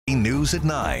News at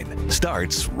 9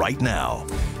 starts right now.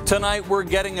 Tonight, we're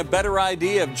getting a better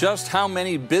idea of just how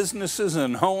many businesses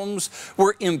and homes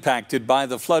were impacted by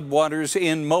the floodwaters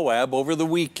in Moab over the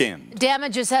weekend.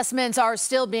 Damage assessments are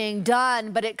still being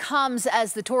done, but it comes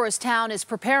as the tourist town is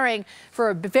preparing for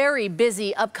a very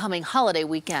busy upcoming holiday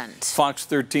weekend. Fox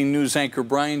 13 News anchor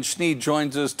Brian Schnee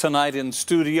joins us tonight in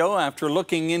studio after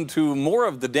looking into more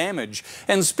of the damage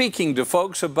and speaking to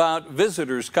folks about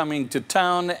visitors coming to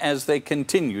town as they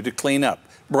continue to clean up.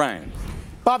 Brian.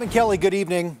 Bob and Kelly, good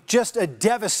evening. Just a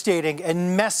devastating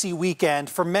and messy weekend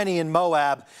for many in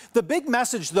Moab. The big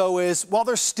message, though, is while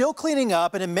they're still cleaning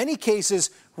up and in many cases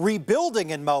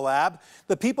rebuilding in Moab,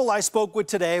 the people I spoke with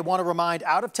today want to remind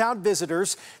out-of-town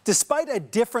visitors, despite a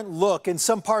different look in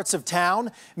some parts of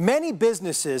town, many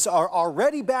businesses are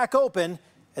already back open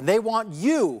and they want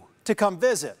you to come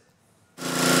visit.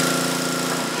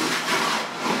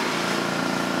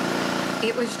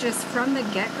 It was just from the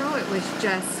get-go, it was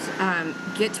just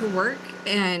get to work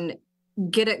and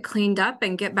get it cleaned up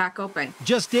and get back open.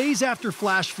 Just days after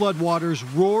flash floodwaters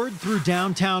roared through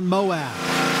downtown Moab.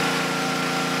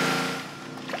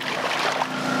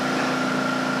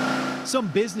 Some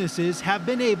businesses have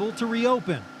been able to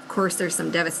reopen. Of course, there's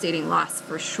some devastating loss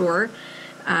for sure,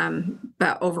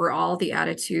 but overall the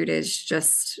attitude is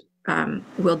just,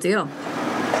 we'll deal.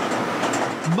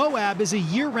 Moab is a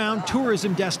year-round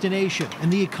tourism destination,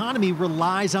 and the economy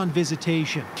relies on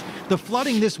visitation. The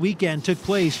flooding this weekend took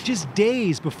place just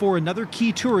days before another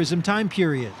key tourism time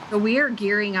period. We are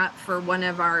gearing up for one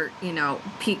of our,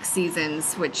 peak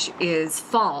seasons, which is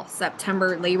fall.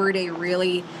 September, Labor Day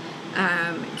really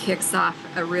kicks off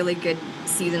a really good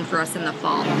season for us in the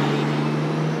fall.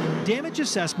 Damage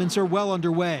assessments are well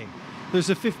underway. There's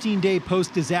a 15-day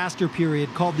post-disaster period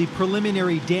called the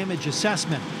preliminary damage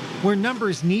assessment, where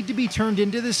numbers need to be turned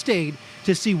into the state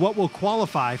to see what will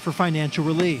qualify for financial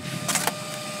relief.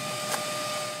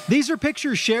 These are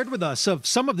pictures shared with us of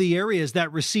some of the areas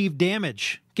that received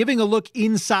damage, giving a look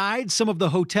inside some of the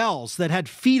hotels that had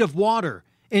feet of water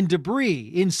and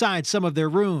debris inside some of their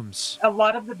rooms. A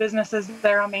lot of the businesses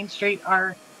there on Main Street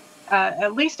are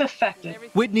at least affected.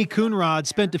 Whitney Coonrod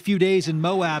spent a few days in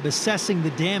Moab assessing the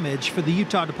damage for the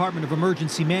Utah Department of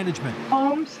Emergency Management.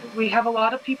 Homes, we have a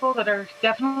lot of people that are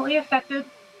definitely affected.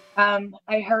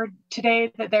 I heard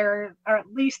today that there are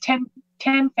at least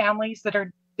 10 families that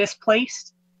are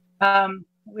displaced.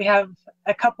 We have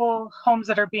a couple homes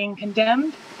that are being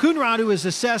condemned. Coonrod, who has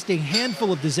assessed a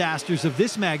handful of disasters of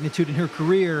this magnitude in her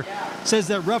career, says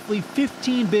that roughly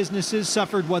 15 businesses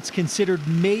suffered what's considered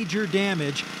major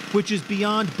damage, which is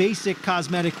beyond basic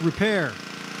cosmetic repair.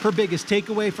 Her biggest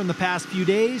takeaway from the past few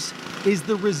days is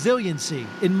the resiliency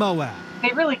in Moab.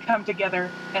 They really come together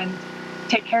and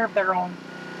take care of their own.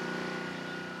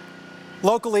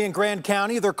 Locally in Grand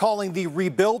County, they're calling the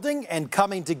rebuilding and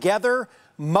coming together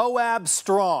Moab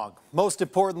Strong. Most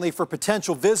importantly for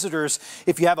potential visitors,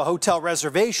 if you have a hotel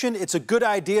reservation, it's a good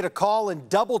idea to call and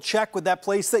double check with that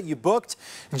place that you booked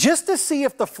just to see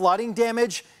if the flooding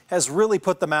damage has really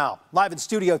put them out. Live in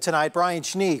studio tonight, Brian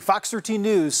Schnee, Fox 13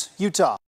 News, Utah.